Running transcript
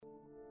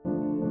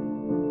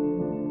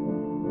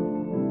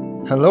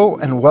Hello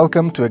and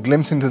welcome to A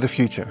Glimpse into the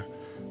Future.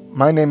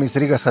 My name is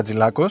Rigas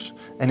Hadjilakos,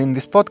 and in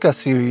this podcast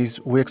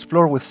series we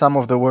explore with some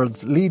of the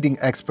world's leading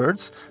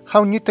experts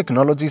how new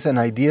technologies and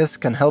ideas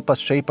can help us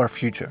shape our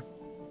future.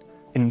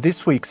 In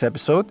this week's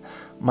episode,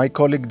 my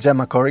colleague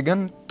Gemma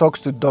Corrigan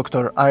talks to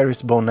Dr.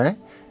 Iris Bohnet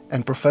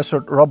and Professor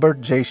Robert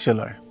J.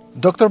 Shiller.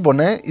 Dr.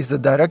 Bohnet is the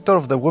director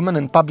of the Women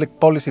in Public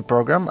Policy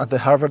program at the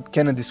Harvard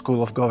Kennedy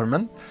School of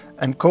Government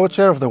and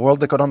co-chair of the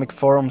World Economic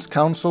Forum's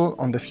Council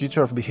on the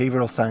Future of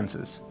Behavioral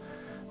Sciences.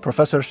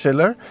 Professor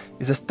Shiller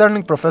is a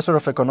Sterling Professor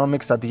of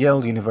Economics at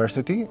Yale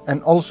University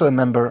and also a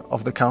member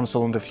of the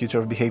Council on the Future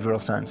of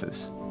Behavioral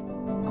Sciences.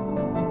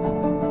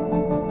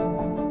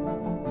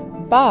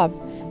 Bob,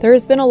 there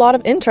has been a lot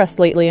of interest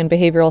lately in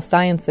behavioral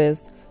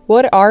sciences.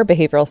 What are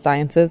behavioral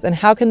sciences and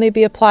how can they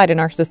be applied in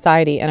our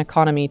society and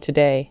economy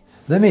today?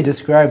 Let me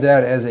describe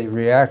that as a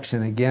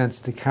reaction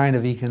against the kind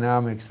of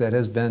economics that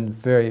has been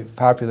very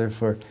popular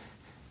for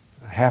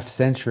a half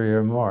century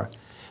or more.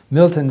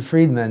 Milton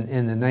Friedman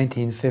in the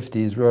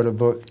 1950s wrote a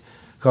book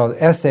called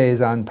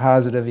Essays on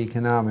Positive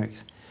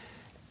Economics.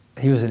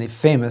 He was a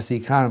famous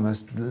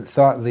economist,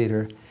 thought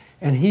leader,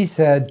 and he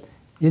said,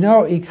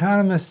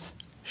 economists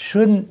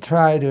shouldn't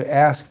try to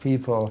ask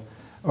people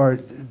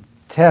or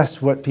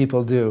test what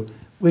people do.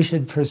 We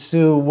should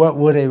pursue what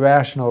would a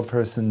rational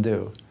person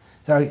do.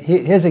 So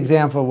his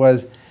example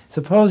was,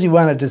 suppose you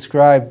want to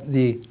describe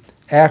the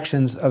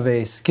actions of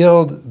a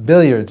skilled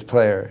billiards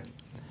player.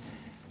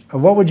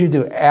 What would you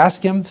do?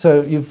 Ask him?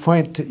 So you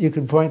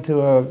could point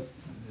to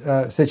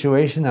a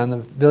situation on the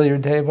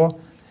billiard table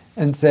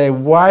and say,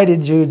 why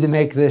did you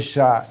make this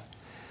shot?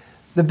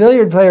 The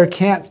billiard player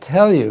can't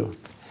tell you.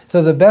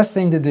 So the best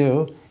thing to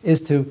do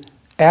is to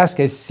ask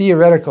a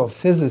theoretical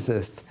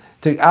physicist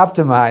to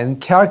optimize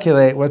and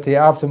calculate what the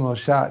optimal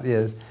shot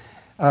is.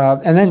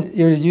 And then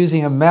you're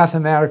using a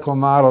mathematical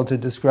model to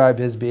describe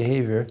his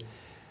behavior.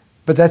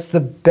 But that's the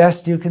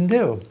best you can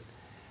do.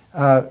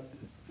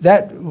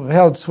 That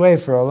held sway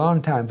for a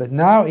long time. But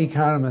now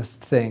economists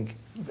think,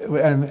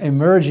 an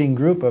emerging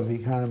group of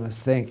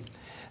economists think,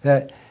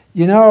 that,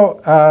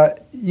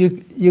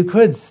 you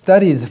could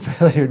study the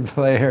billiard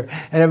player,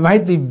 and it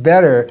might be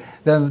better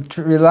than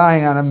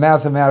relying on a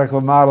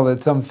mathematical model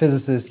that some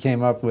physicist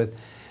came up with.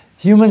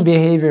 Human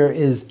behavior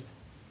is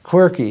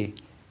quirky.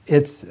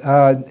 It's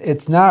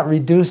not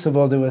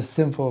reducible to a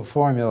simple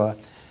formula.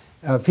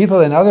 People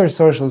in other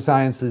social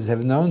sciences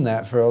have known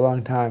that for a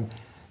long time.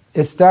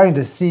 It's starting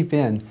to seep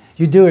in.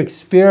 You do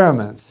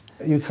experiments.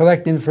 You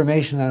collect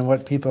information on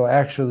what people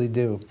actually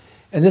do.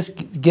 And this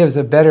gives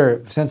a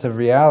better sense of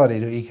reality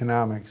to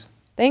economics.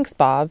 Thanks,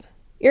 Bob.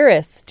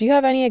 Iris, do you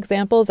have any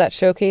examples that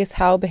showcase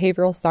how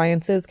behavioral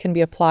sciences can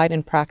be applied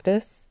in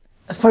practice?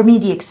 For me,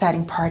 the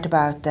exciting part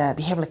about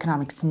behavioral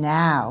economics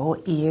now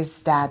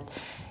is that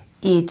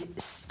it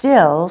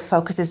still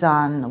focuses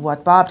on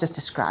what Bob just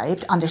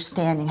described,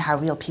 understanding how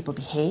real people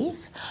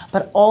behave,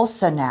 but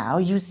also now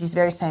use these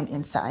very same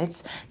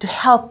insights to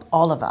help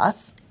all of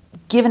us,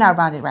 given our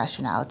bounded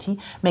rationality,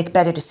 make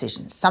better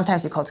decisions.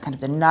 Sometimes we call it kind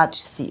of the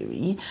nudge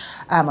theory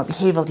or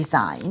behavioral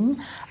design.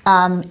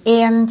 And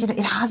it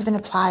has been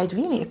applied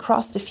really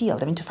across the field,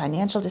 to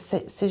financial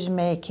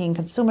decision-making,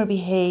 consumer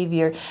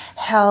behavior,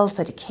 health,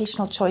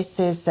 educational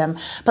choices.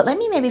 But let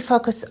me maybe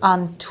focus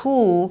on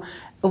two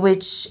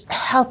which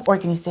help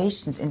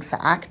organizations, in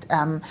fact,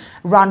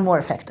 run more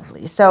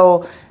effectively.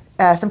 So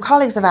some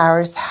colleagues of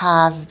ours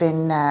have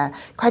been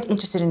quite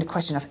interested in the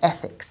question of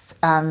ethics.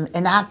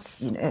 And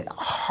that's a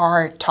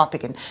hard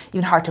topic and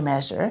even hard to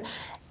measure.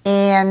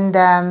 And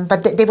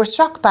but they were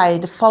struck by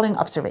the following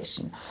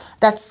observation,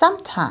 that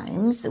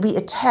sometimes we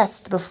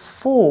attest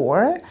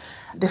beforehand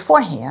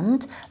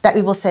that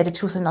we will say the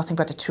truth and nothing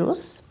but the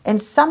truth.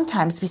 And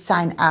sometimes we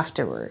sign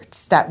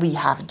afterwards that we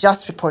have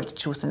just reported the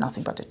truth and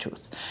nothing but the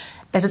truth.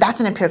 And so that's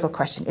an empirical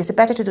question. Is it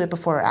better to do it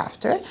before or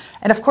after?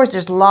 And of course,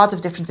 there's lots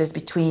of differences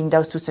between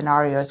those two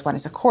scenarios. One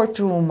is a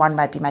courtroom, one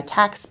might be my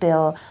tax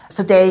bill.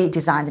 So they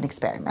designed an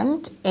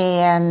experiment,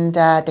 and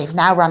they've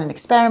now run an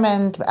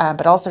experiment,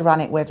 but also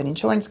run it with an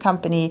insurance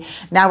company,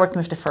 now working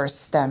with the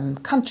first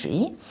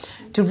country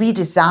to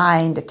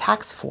redesign the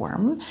tax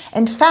form,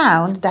 and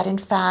found that, in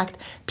fact,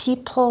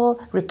 people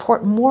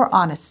report more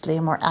honestly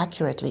and more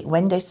accurately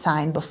when they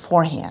sign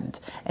beforehand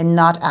and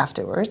not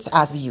afterwards,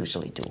 as we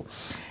usually do.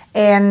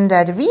 And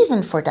the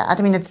reason for that,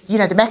 it's,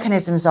 the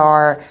mechanisms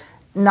are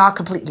not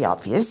completely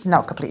obvious,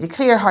 not completely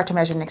clear, hard to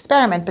measure in an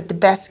experiment, but the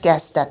best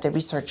guess that the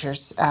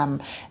researchers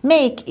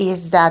make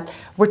is that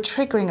we're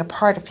triggering a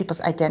part of people's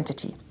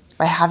identity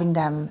by having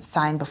them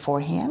sign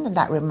beforehand, and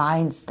that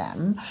reminds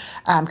them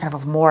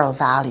of moral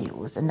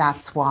values, and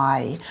that's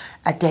why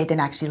they then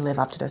actually live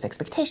up to those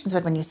expectations.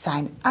 But when you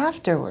sign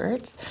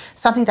afterwards,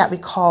 something that we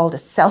call the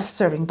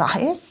self-serving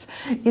bias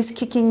is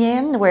kicking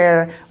in,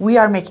 where we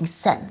are making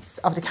sense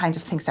of the kinds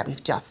of things that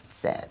we've just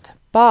said.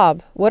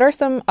 Bob, what are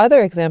some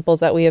other examples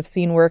that we have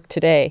seen work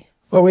today?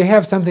 Well, we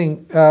have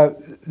something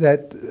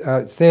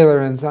that Thaler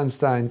and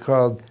Sunstein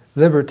called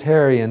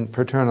libertarian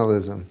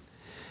paternalism.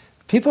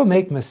 People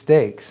make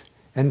mistakes,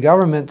 and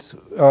governments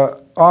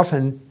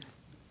often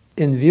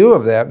in view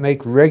of that,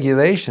 make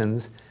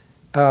regulations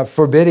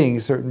forbidding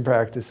certain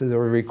practices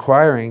or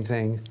requiring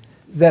things.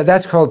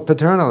 That's called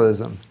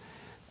paternalism.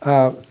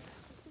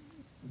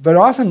 But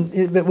often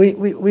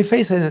we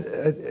face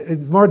a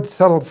more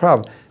subtle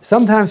problem.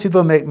 Sometimes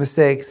people make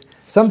mistakes.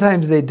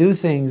 Sometimes they do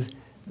things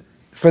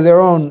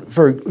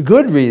for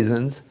good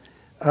reasons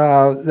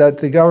that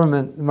the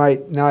government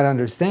might not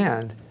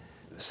understand.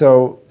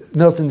 So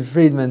Milton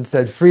Friedman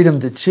said freedom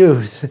to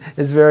choose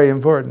is very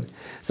important.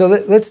 So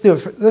let's do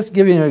it. Let's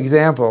give you an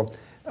example.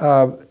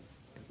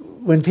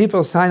 When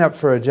people sign up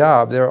for a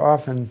job, they're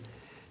often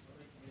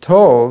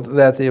told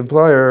that the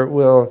employer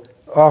will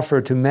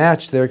offer to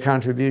match their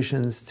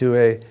contributions to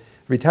a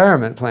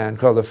retirement plan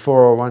called a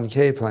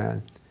 401k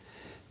plan.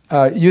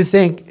 You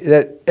think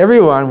that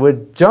everyone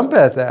would jump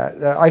at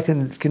that. I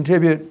can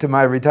contribute to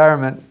my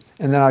retirement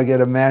and then I'll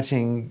get a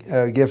matching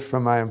gift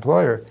from my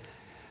employer.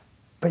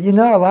 But you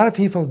know, a lot of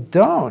people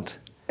don't.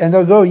 And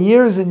they'll go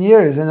years and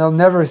years and they'll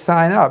never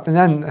sign up. And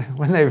then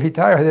when they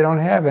retire, they don't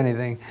have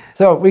anything.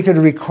 So we could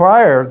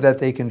require that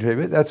they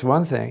contribute. That's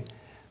one thing.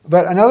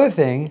 But another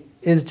thing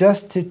is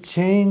just to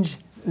change,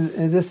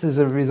 and this is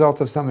a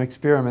result of some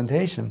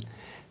experimentation,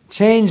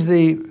 change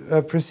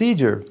the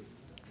procedure.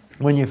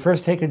 When you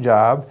first take a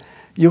job,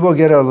 you will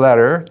get a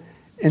letter.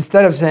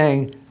 Instead of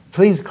saying,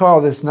 please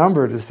call this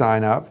number to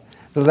sign up,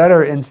 the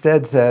letter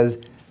instead says,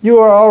 you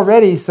are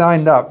already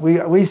signed up.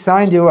 We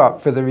signed you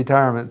up for the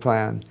retirement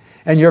plan,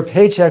 and your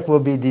paycheck will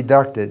be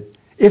deducted.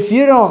 If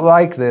you don't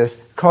like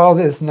this, call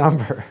this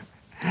number.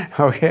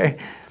 Okay?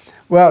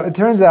 Well, it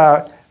turns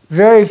out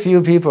very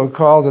few people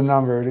call the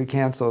number to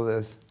cancel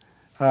this,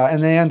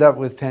 and they end up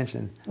with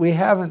pension. We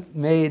haven't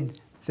made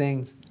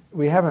things,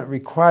 we haven't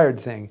required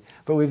things,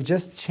 but we've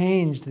just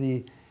changed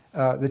the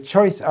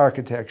choice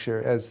architecture,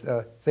 as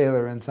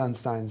Thaler and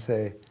Sunstein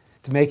say,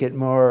 to make it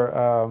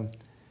more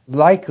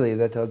likely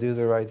that they'll do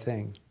the right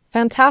thing.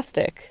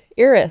 Fantastic.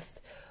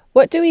 Iris,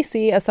 what do we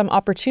see as some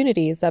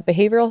opportunities that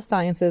behavioral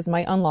sciences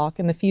might unlock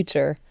in the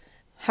future?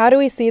 How do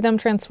we see them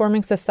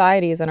transforming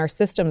societies and our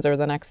systems over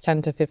the next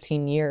 10 to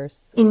 15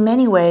 years? In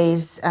many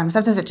ways,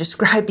 sometimes I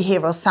describe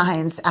behavioral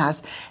science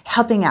as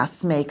helping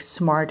us make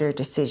smarter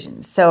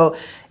decisions. So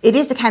it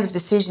is the kinds of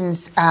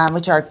decisions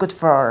which are good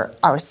for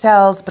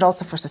ourselves, but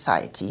also for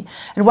society.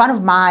 And one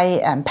of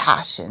my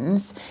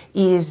passions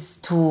is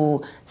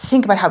to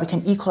think about how we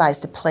can equalize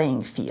the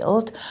playing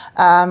field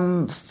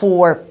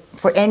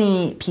for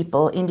any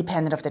people,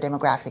 independent of their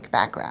demographic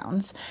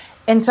backgrounds.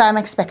 And so I'm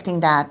expecting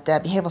that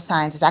behavioral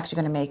science is actually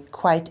going to make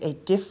quite a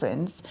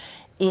difference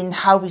in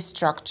how we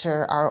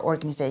structure our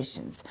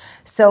organizations.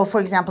 So,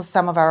 for example,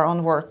 some of our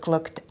own work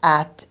looked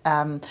at,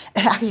 and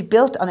actually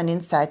built on an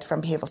insight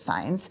from behavioral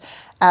science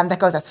that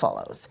goes as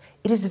follows.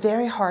 It is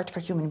very hard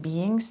for human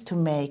beings to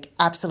make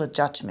absolute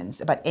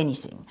judgments about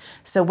anything.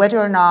 So whether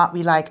or not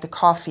we like the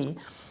coffee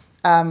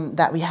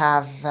that we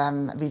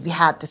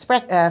had this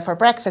for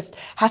breakfast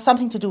has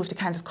something to do with the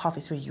kinds of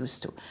coffees we're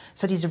used to.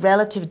 So these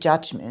relative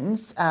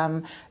judgments,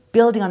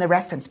 building on a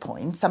reference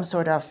point, some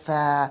sort of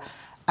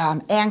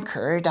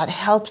anchor that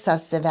helps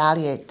us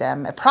evaluate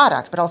them, a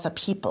product, but also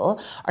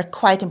people, are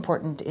quite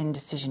important in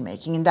decision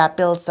making. And that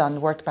builds on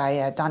work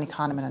by Donnie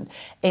Kahneman and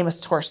Amos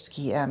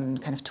Tversky,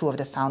 kind of two of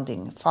the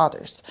founding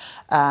fathers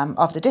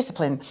of the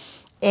discipline.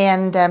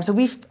 And so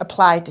we've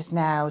applied this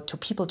now to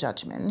people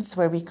judgments,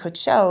 where we could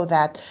show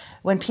that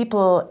when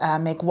people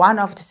make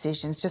one-off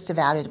decisions, just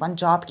evaluate one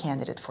job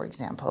candidate, for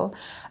example,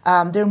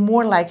 they're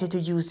more likely to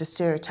use the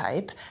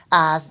stereotype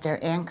as their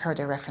anchor,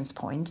 their reference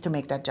point to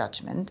make that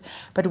judgment.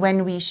 But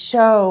when we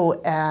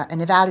show an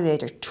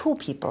evaluator two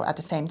people at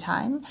the same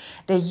time,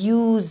 they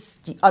use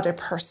the other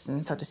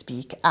person, so to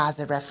speak, as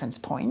a reference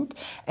point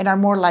and are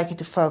more likely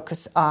to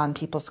focus on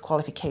people's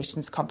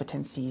qualifications,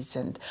 competencies,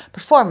 and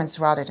performance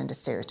rather than the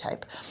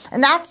stereotype.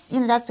 And that's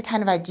the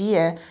kind of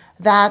idea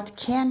that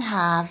can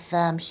have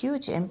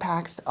huge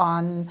impacts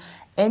on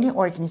any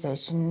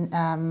organization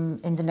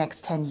in the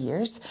next 10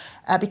 years,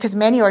 because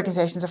many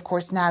organizations, of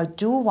course, now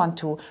do want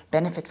to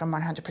benefit from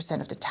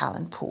 100% of the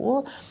talent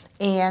pool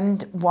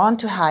and want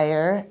to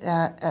hire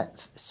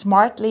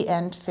smartly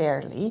and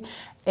fairly.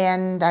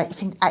 And I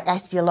think I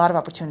see a lot of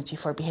opportunity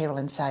for behavioral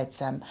insights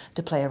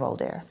to play a role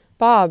there.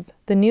 Bob,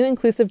 the new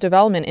Inclusive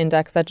Development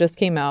Index that just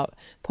came out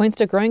points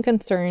to growing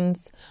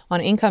concerns on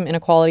income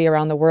inequality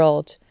around the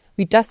world.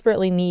 We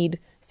desperately need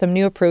some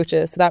new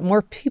approaches so that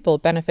more people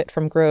benefit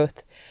from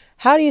growth.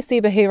 How do you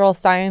see behavioral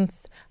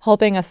science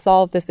helping us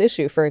solve this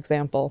issue, for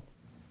example?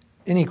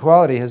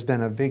 Inequality has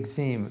been a big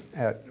theme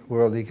at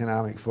World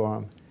Economic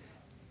Forum.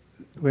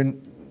 When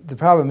the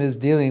problem is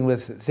dealing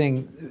with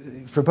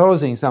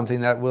proposing something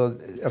that will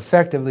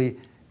effectively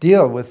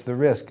deal with the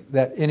risk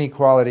that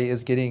inequality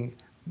is getting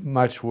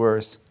much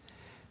worse.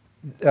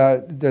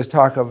 There's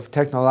talk of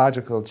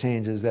technological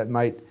changes that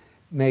might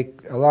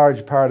make a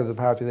large part of the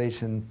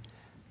population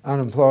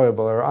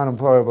unemployable or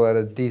unemployable at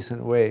a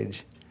decent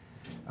wage.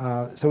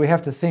 So we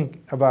have to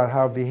think about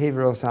how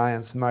behavioral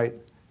science might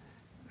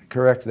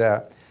correct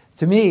that.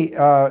 To me,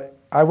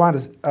 I've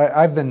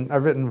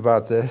written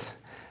about this.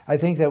 I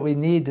think that we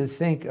need to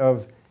think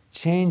of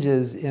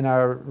changes in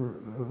our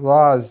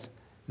laws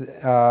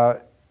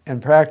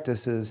and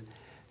practices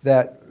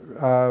that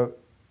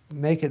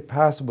make it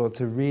possible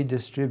to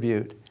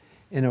redistribute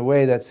in a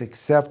way that's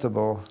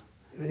acceptable.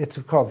 It's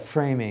called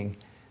framing.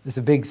 It's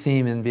a big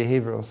theme in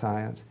behavioral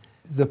science.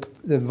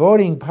 The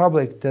voting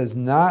public does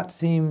not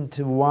seem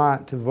to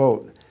want to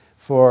vote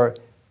for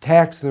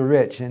tax the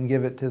rich and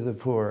give it to the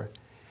poor.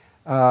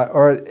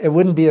 Or it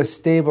wouldn't be a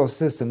stable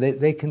system.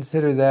 They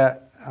consider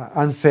that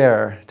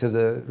unfair to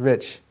the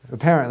rich,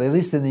 apparently, at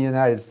least in the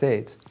United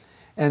States.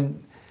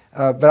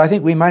 But I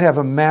think we might have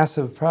a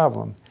massive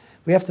problem.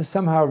 We have to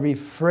somehow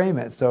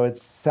reframe it so it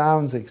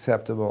sounds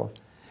acceptable.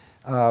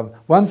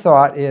 One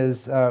thought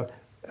is,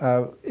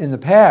 in the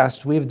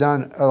past, we've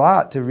done a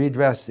lot to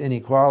redress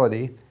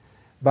inequality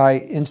by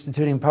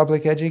instituting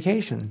public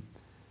education.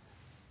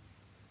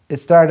 It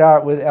started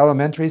out with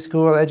elementary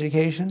school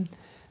education.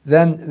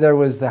 Then there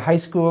was the high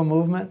school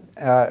movement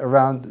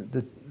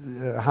around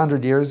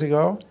 100 years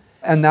ago.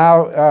 And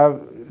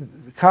now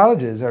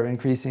colleges are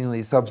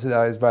increasingly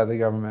subsidized by the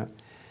government.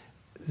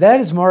 That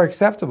is more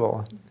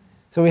acceptable.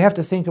 So we have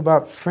to think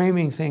about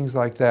framing things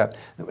like that.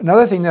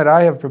 Another thing that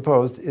I have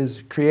proposed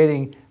is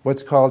creating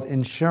what's called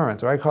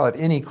insurance, or I call it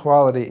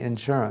inequality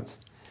insurance.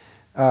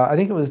 I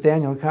think it was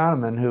Daniel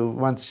Kahneman who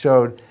once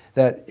showed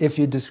that if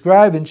you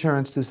describe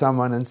insurance to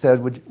someone and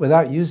said,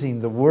 without using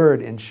the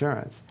word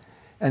insurance,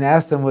 and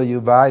ask them, will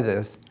you buy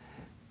this,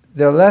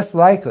 they're less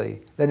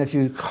likely than if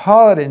you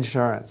call it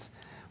insurance.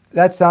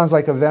 That sounds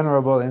like a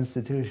venerable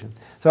institution.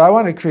 So I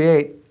want to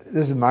create,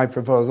 this is my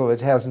proposal,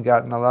 which hasn't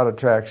gotten a lot of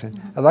traction.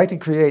 I'd like to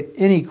create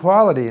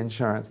inequality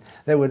insurance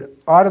that would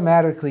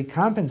automatically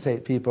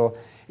compensate people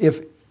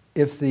if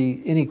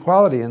the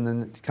inequality in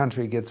the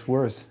country gets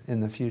worse in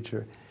the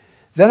future.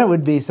 Then it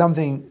would be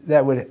something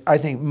that would, I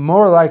think,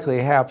 more likely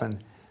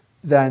happen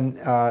than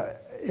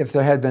if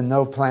there had been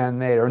no plan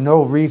made or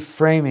no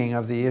reframing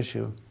of the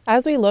issue.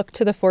 As we look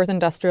to the Fourth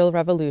Industrial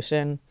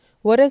Revolution,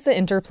 what is the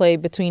interplay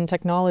between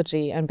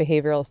technology and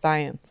behavioral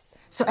science?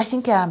 So I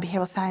think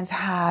behavioral science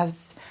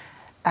has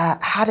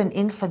had an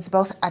influence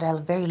both at a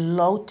very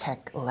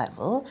low-tech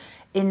level,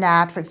 in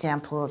that, for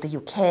example, the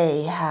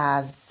UK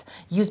has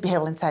used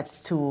behavioral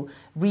insights to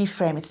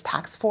reframe its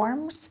tax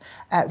forms,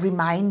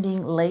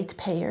 reminding late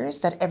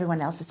payers that everyone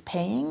else is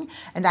paying,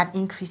 and that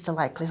increased the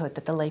likelihood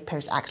that the late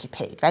payers actually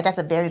paid, right? That's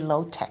a very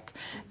low-tech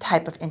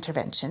type of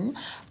intervention.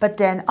 But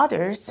then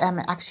others,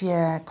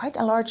 actually quite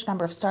a large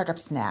number of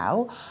startups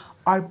now,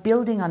 are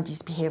building on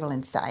these behavioral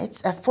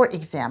insights. For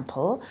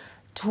example,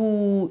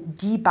 to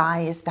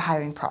de-bias the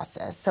hiring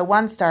process. So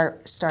one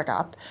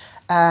startup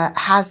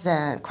has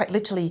quite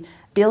literally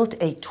built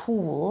a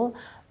tool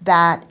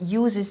that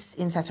uses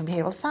insights from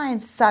behavioral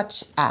science,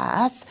 such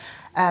as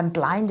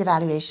blind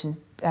evaluation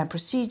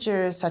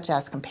procedures, such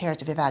as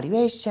comparative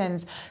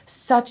evaluations,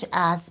 such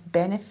as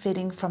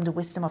benefiting from the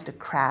wisdom of the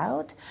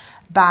crowd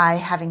by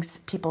having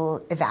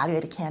people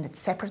evaluate a candidate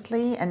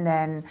separately and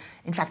then,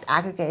 in fact,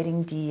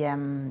 aggregating the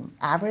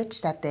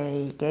average that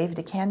they gave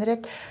the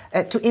candidate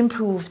to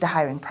improve the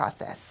hiring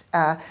process.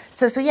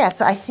 So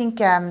I think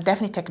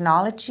definitely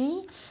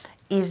technology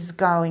is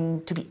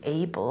going to be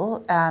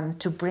able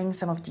to bring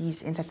some of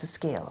these insights to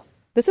scale.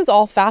 This is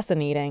all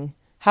fascinating.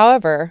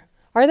 However,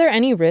 are there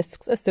any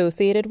risks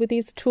associated with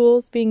these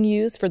tools being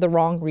used for the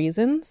wrong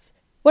reasons?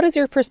 What is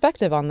your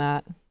perspective on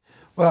that?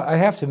 Well, I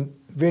have to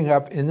bring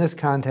up, in this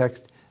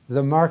context,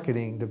 the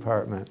marketing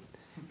department.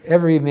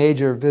 Every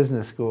major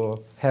business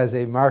school has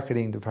a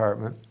marketing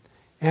department,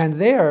 and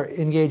they are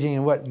engaging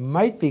in what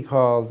might be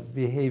called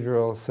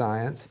behavioral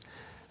science,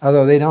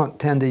 although they don't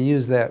tend to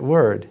use that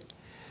word.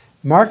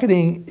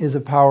 Marketing is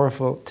a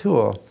powerful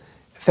tool.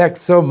 In fact,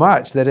 so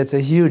much that it's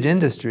a huge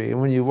industry, and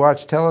when you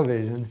watch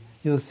television,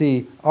 you'll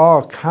see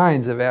all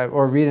kinds of ads,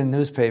 or read a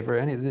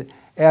newspaper, the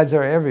ads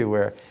are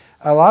everywhere.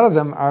 A lot of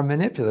them are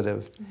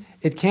manipulative.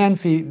 It can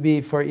be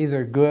for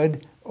either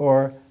good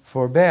or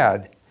for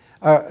bad.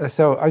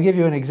 So I'll give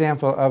you an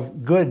example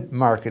of good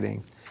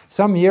marketing.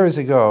 Some years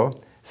ago,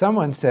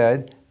 someone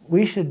said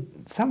we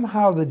should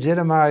somehow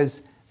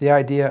legitimize the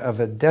idea of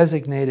a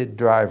designated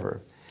driver.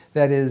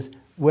 That is,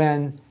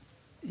 when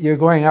you're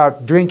going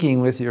out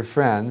drinking with your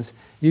friends,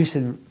 you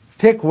should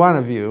pick one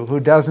of you who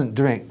doesn't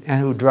drink and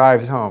who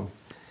drives home.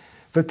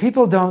 But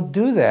people don't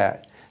do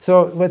that.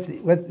 So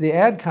what the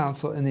Ad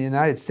Council in the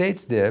United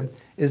States did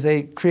is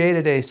they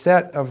created a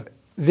set of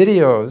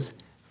videos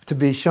to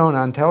be shown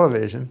on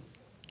television.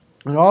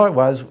 And all it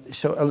was,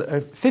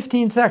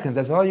 15 seconds,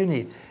 that's all you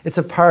need. It's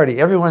a party,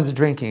 everyone's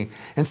drinking.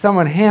 And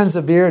someone hands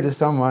a beer to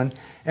someone,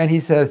 and he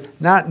says,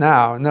 not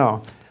now,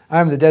 no,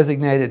 I'm the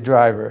designated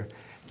driver.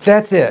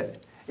 That's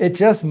it. It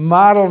just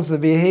models the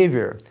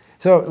behavior.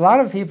 So a lot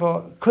of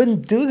people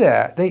couldn't do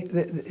that.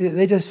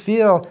 They just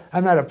feel,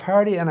 I'm at a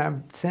party and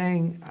I'm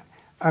saying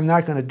I'm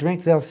not going to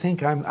drink, they'll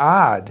think I'm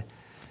odd.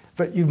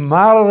 But you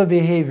model the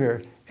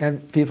behavior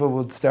and people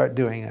will start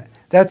doing it.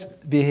 That's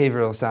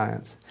behavioral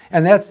science.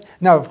 And that's,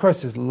 now of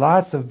course there's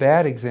lots of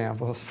bad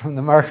examples from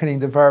the marketing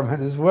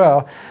department as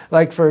well.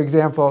 Like for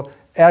example,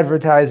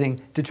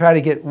 advertising to try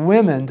to get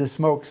women to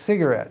smoke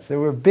cigarettes. There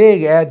were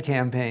big ad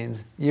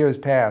campaigns years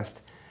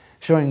past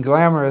showing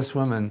glamorous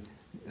women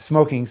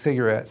smoking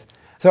cigarettes.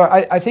 So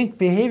I think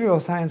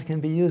behavioral science can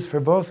be used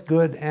for both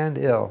good and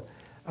ill.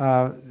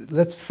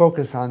 Let's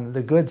focus on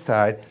the good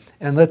side,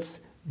 and let's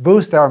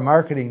boost our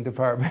marketing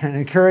department and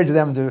encourage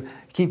them to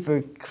keep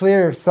a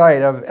clear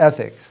sight of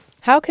ethics.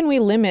 How can we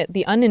limit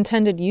the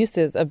unintended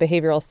uses of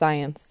behavioral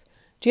science?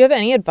 Do you have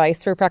any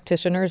advice for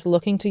practitioners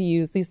looking to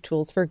use these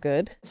tools for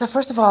good? So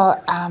first of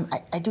all,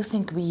 I do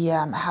think we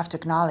have to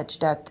acknowledge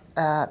that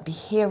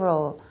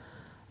behavioral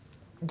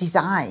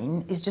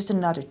design is just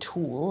another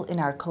tool in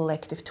our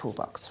collective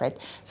toolbox, right?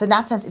 So in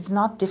that sense, it's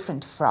not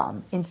different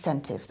from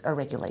incentives or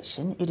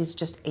regulation. It is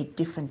just a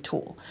different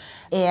tool.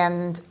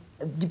 And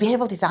the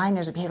behavioral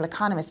designers or behavioral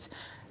economists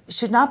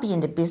should not be in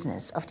the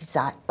business of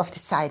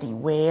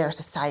deciding where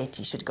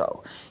society should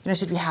go.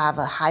 Should we have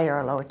a higher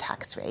or lower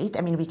tax rate?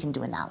 I mean, we can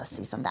do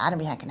analysis on that,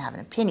 and we can have an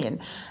opinion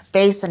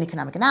based on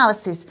economic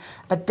analysis.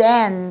 But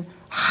then,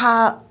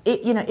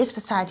 if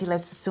society,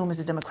 let's assume, is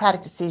a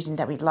democratic decision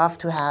that we'd love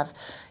to have,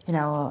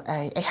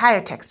 a higher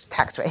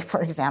tax rate,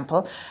 for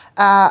example,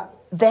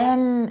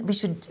 then we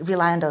should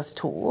rely on those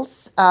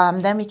tools.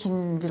 Then we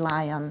can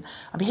rely on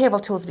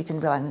behavioral tools. We can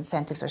rely on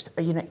incentives, or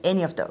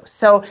any of those.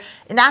 So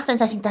in that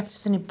sense, I think that's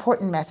just an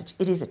important message.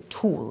 It is a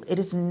tool. It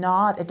is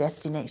not a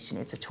destination.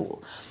 It's a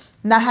tool.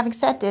 Now, having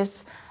said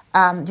this,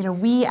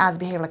 we as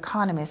behavioral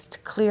economists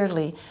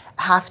clearly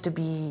have to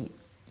be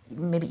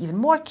maybe even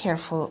more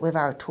careful with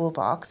our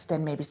toolbox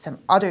than maybe some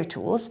other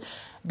tools,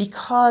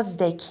 because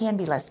they can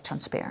be less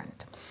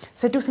transparent.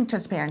 So I do think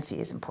transparency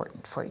is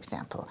important, for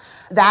example.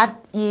 That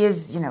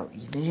is,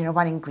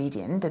 one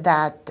ingredient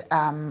that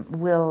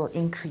will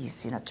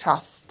increase,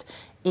 trust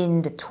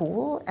in the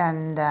tool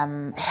and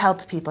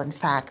help people, in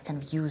fact,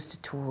 kind of use the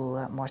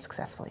tool more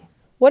successfully.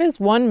 What is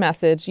one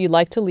message you'd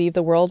like to leave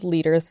the world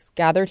leaders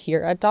gathered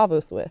here at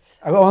Davos with?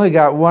 I've only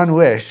got one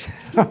wish.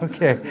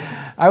 Okay.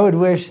 I would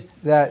wish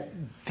that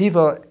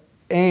people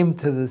aim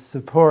to the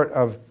support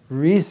of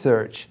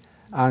research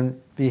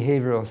on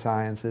behavioral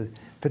sciences,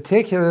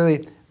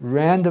 particularly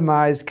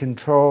randomized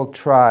controlled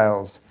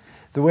trials,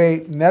 the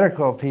way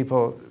medical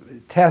people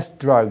test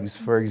drugs,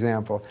 for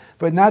example,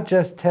 but not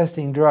just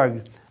testing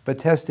drugs, but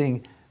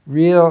testing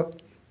real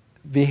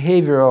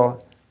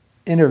behavioral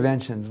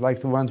interventions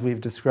like the ones we've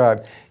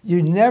described.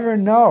 You never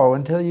know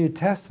until you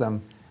test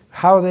them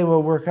how they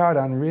will work out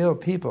on real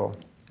people.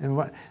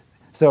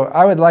 So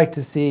I would like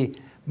to see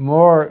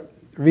more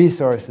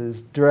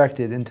resources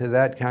directed into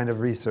that kind of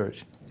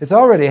research. It's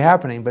already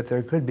happening, but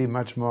there could be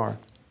much more.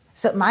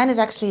 So mine is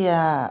actually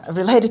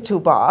related to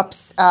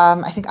Bob's,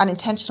 I think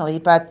unintentionally,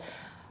 but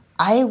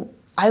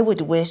I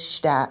would wish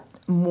that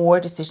more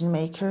decision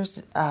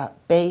makers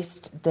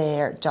based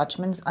their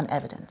judgments on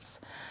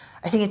evidence.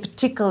 I think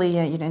particularly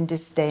in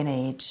this day and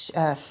age,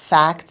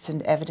 facts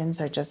and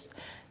evidence are just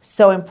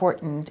so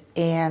important,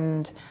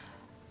 and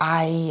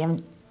I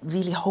am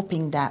really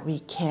hoping that we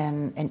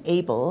can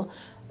enable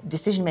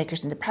decision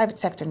makers in the private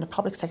sector, in the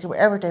public sector,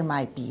 wherever there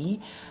might be,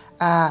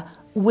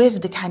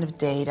 with the kind of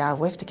data,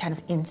 with the kind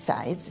of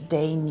insights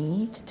they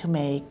need to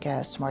make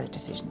smarter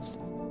decisions.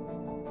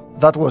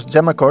 That was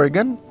Gemma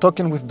Corrigan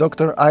talking with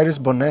Dr. Iris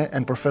Bonet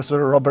and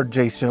Professor Robert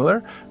J.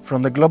 Schiller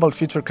from the Global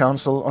Future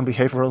Council on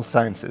Behavioral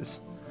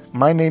Sciences.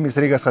 My name is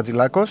Rigas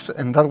Hadzilakos,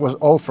 and that was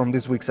all from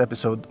this week's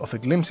episode of A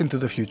Glimpse into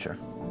the Future.